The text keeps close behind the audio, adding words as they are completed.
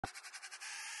Hello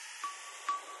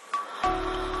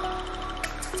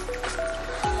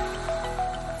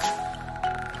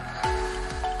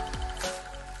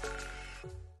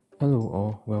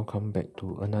all, welcome back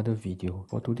to another video.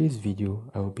 For today's video,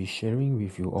 I will be sharing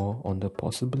with you all on the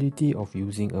possibility of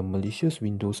using a malicious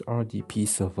Windows RDP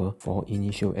server for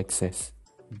initial access.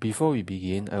 Before we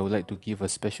begin, I would like to give a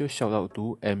special shout out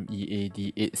to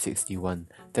MEAD861.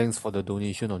 Thanks for the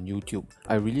donation on YouTube.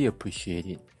 I really appreciate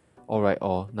it. Alright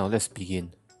all, now let's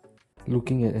begin.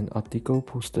 Looking at an article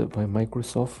posted by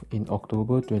Microsoft in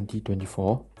October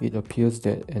 2024, it appears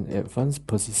that an advanced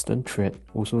persistent threat,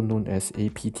 also known as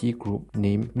APT group,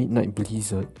 named Midnight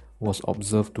Blizzard, was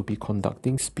observed to be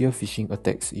conducting spear phishing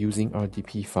attacks using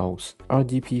RDP files.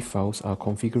 RDP files are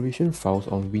configuration files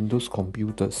on Windows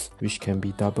computers, which can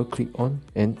be double-clicked on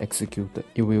and executed.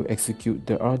 It will execute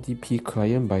the RDP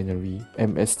client binary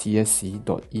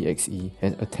mstsc.exe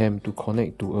and attempt to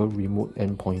connect to a remote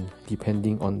endpoint,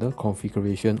 depending on the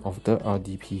configuration of the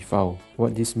RDP file.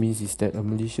 What this means is that a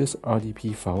malicious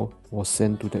RDP file was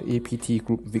sent to the APT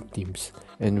group victims,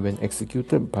 and when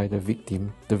executed by the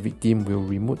victim will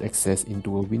remote access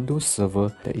into a Windows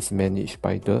server that is managed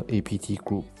by the APT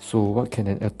group. So what can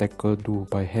an attacker do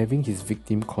by having his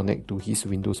victim connect to his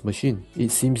Windows machine?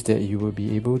 It seems that you will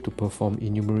be able to perform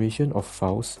enumeration of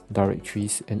files,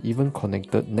 directories, and even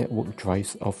connected network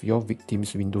drives of your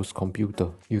victim's Windows computer.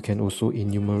 You can also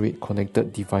enumerate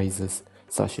connected devices,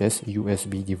 such as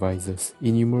USB devices.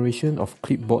 Enumeration of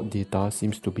clipboard data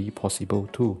seems to be possible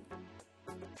too.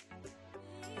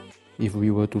 If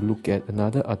we were to look at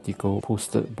another article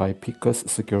posted by Picus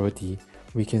Security,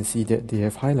 we can see that they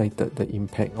have highlighted the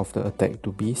impact of the attack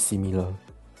to be similar.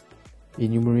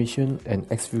 Enumeration and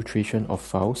exfiltration of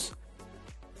files,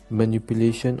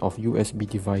 manipulation of USB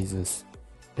devices,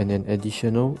 and an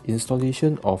additional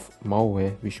installation of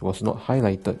malware which was not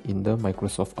highlighted in the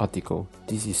Microsoft article.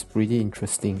 This is pretty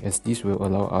interesting as this will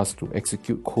allow us to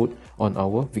execute code on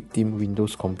our victim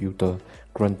Windows computer,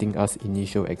 granting us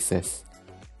initial access.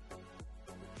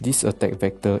 This attack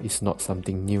vector is not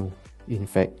something new. In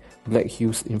fact, Black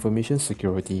Hills Information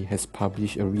Security has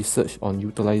published a research on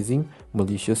utilizing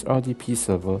malicious RDP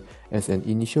server as an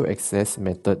initial access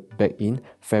method back in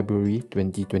February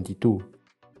 2022.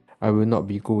 I will not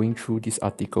be going through this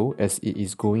article as it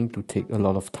is going to take a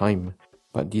lot of time,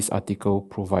 but this article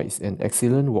provides an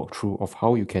excellent walkthrough of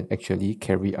how you can actually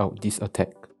carry out this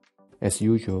attack. As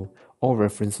usual, all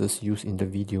references used in the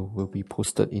video will be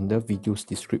posted in the video's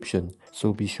description,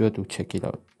 so be sure to check it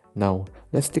out. Now,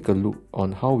 let's take a look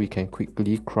on how we can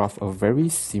quickly craft a very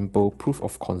simple proof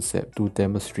of concept to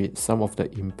demonstrate some of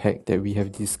the impact that we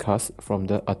have discussed from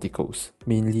the articles,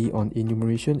 mainly on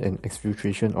enumeration and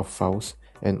exfiltration of files,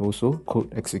 and also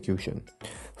code execution.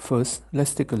 First,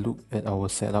 let's take a look at our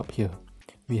setup here.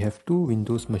 We have two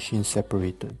Windows machines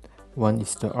separated. One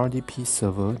is the RDP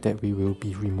server that we will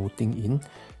be remoting in,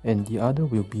 and the other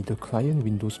will be the client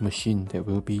Windows machine that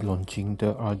will be launching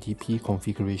the RDP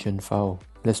configuration file.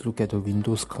 Let's look at the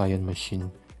Windows client machine.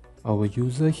 Our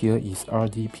user here is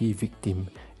RDP victim,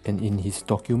 and in his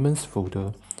documents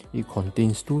folder, it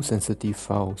contains two sensitive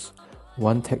files,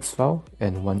 one text file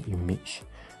and one image.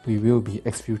 We will be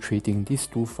exfiltrating these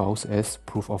two files as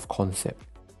proof of concept.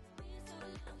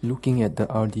 Looking at the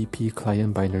RDP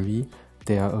client binary,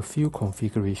 there are a few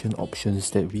configuration options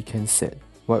that we can set.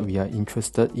 What we are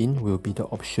interested in will be the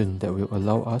option that will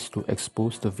allow us to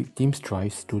expose the victim's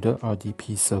drives to the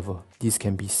RDP server. This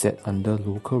can be set under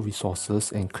local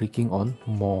resources and clicking on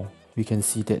more. We can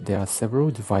see that there are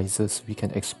several devices we can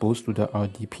expose to the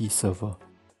RDP server.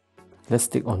 Let's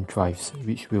take on drives,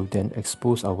 which will then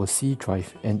expose our C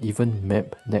drive and even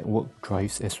map network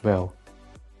drives as well.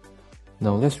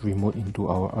 Now let's remote into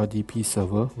our RDP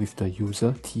server with the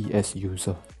user TS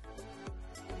user.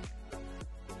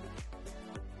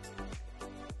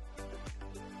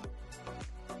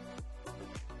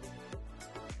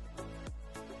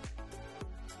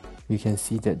 We can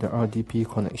see that the RDP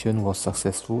connection was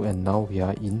successful and now we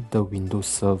are in the Windows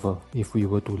server. If we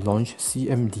were to launch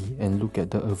CMD and look at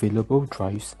the available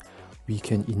drives, we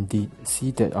can indeed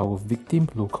see that our victim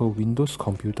local Windows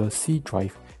computer C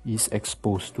drive is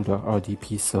exposed to the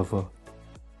RDP server.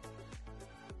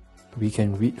 We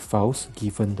can read files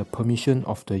given the permission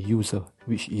of the user,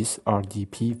 which is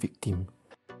RDP victim.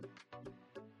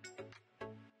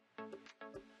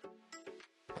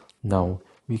 Now,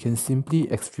 we can simply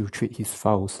exfiltrate his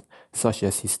files, such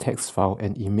as his text file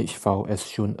and image file as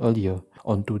shown earlier,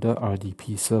 onto the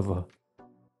RDP server.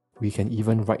 We can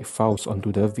even write files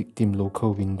onto the victim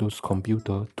local Windows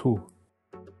computer too.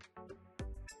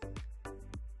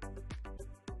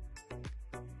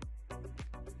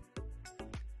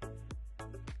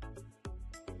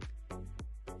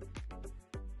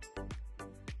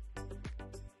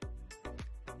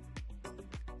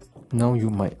 Now you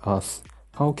might ask,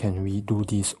 how can we do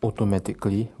this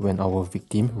automatically when our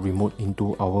victim remote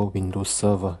into our Windows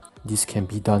server? This can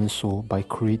be done so by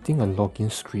creating a login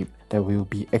script that will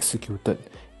be executed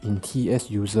in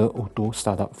TS-user auto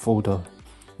startup folder.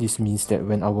 This means that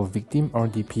when our victim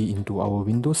RDP into our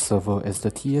Windows server as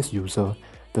the TS user,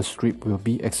 the script will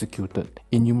be executed,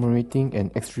 enumerating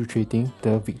and exfiltrating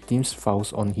the victim's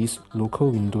files on his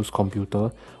local Windows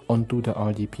computer onto the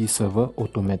RDP server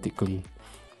automatically.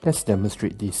 Let's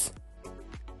demonstrate this.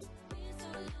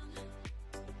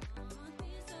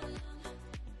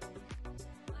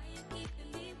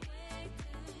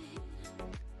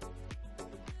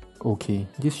 Okay,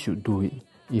 this should do it.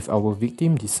 If our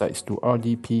victim decides to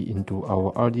RDP into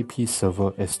our RDP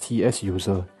server as TS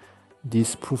user,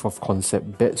 this proof of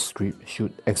concept bad script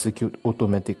should execute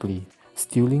automatically,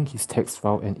 stealing his text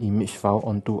file and image file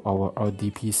onto our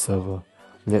RDP server.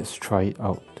 Let's try it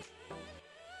out.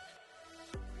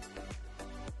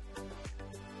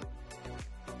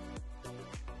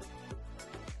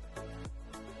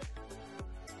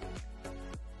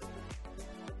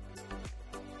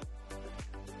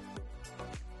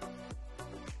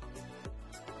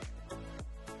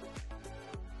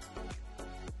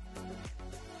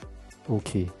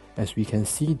 Okay, as we can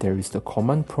see, there is the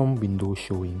command prompt window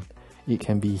showing. It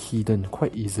can be hidden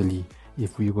quite easily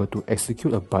if we were to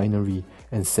execute a binary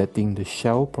and setting the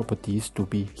shell properties to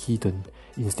be hidden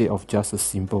instead of just a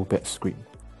simple bad script.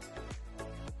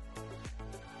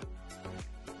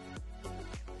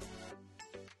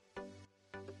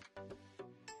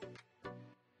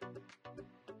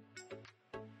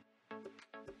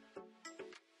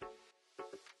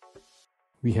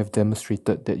 We have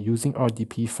demonstrated that using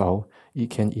RDP file, it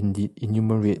can indeed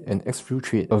enumerate and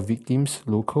exfiltrate a victim's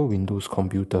local Windows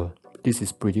computer. This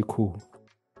is pretty cool.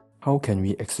 How can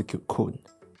we execute code?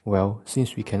 Well,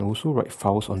 since we can also write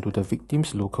files onto the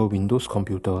victim's local Windows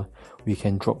computer, we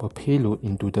can drop a payload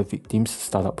into the victim's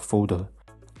startup folder.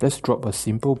 Let's drop a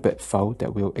simple bat file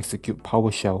that will execute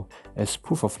PowerShell as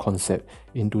proof of concept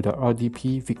into the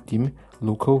RDP victim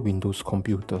local Windows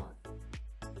computer.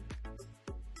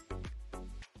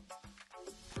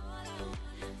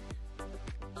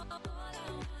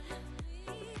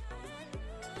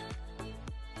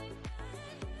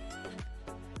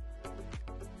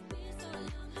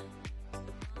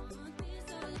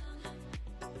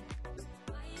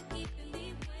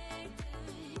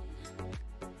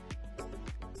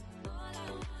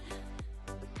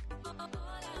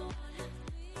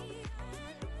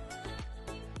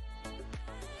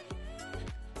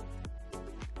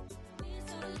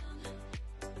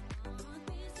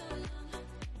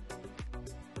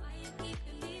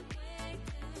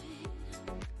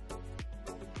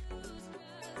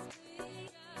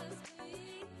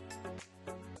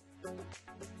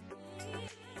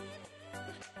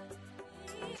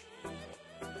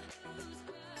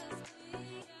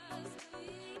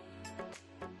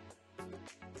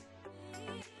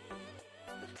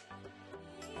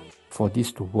 For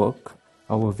this to work,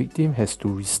 our victim has to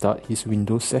restart his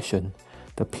Windows session.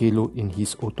 The payload in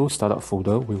his auto startup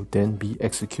folder will then be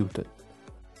executed.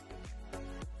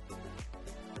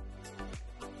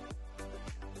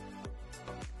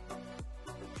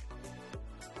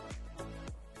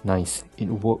 Nice, it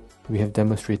worked. We have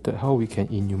demonstrated how we can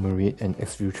enumerate and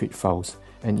exfiltrate files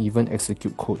and even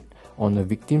execute code on a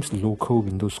victim's local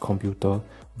Windows computer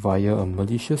via a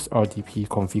malicious RDP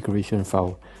configuration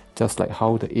file, just like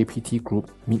how the APT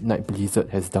group Midnight Blizzard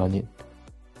has done it.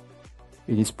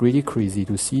 It is pretty crazy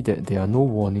to see that there are no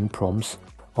warning prompts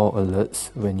or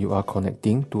alerts when you are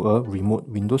connecting to a remote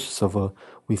Windows server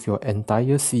with your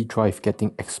entire C drive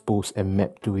getting exposed and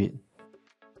mapped to it.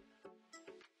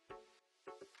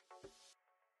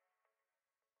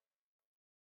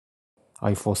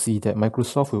 I foresee that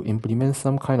Microsoft will implement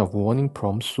some kind of warning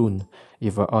prompt soon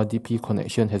if a RDP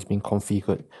connection has been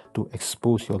configured to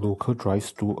expose your local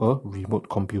drives to a remote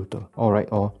computer. Alright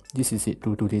all, this is it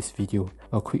to today's video.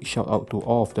 A quick shout out to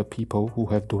all of the people who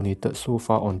have donated so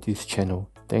far on this channel.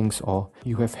 Thanks all,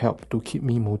 you have helped to keep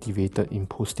me motivated in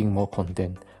posting more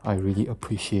content. I really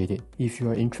appreciate it. If you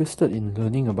are interested in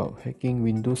learning about hacking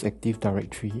Windows Active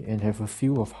Directory and have a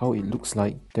feel of how it looks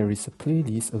like, there is a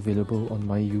playlist available on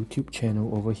my YouTube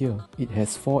channel over here. It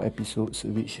has 4 episodes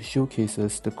which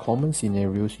showcases the common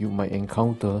scenarios you might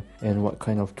encounter and what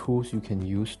kind of tools you can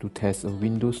use to test a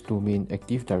Windows domain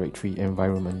Active Directory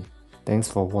environment. Thanks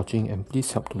for watching and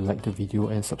please help to like the video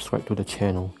and subscribe to the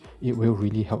channel. It will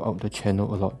really help out the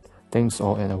channel a lot. Thanks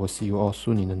all and I will see you all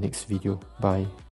soon in the next video. Bye.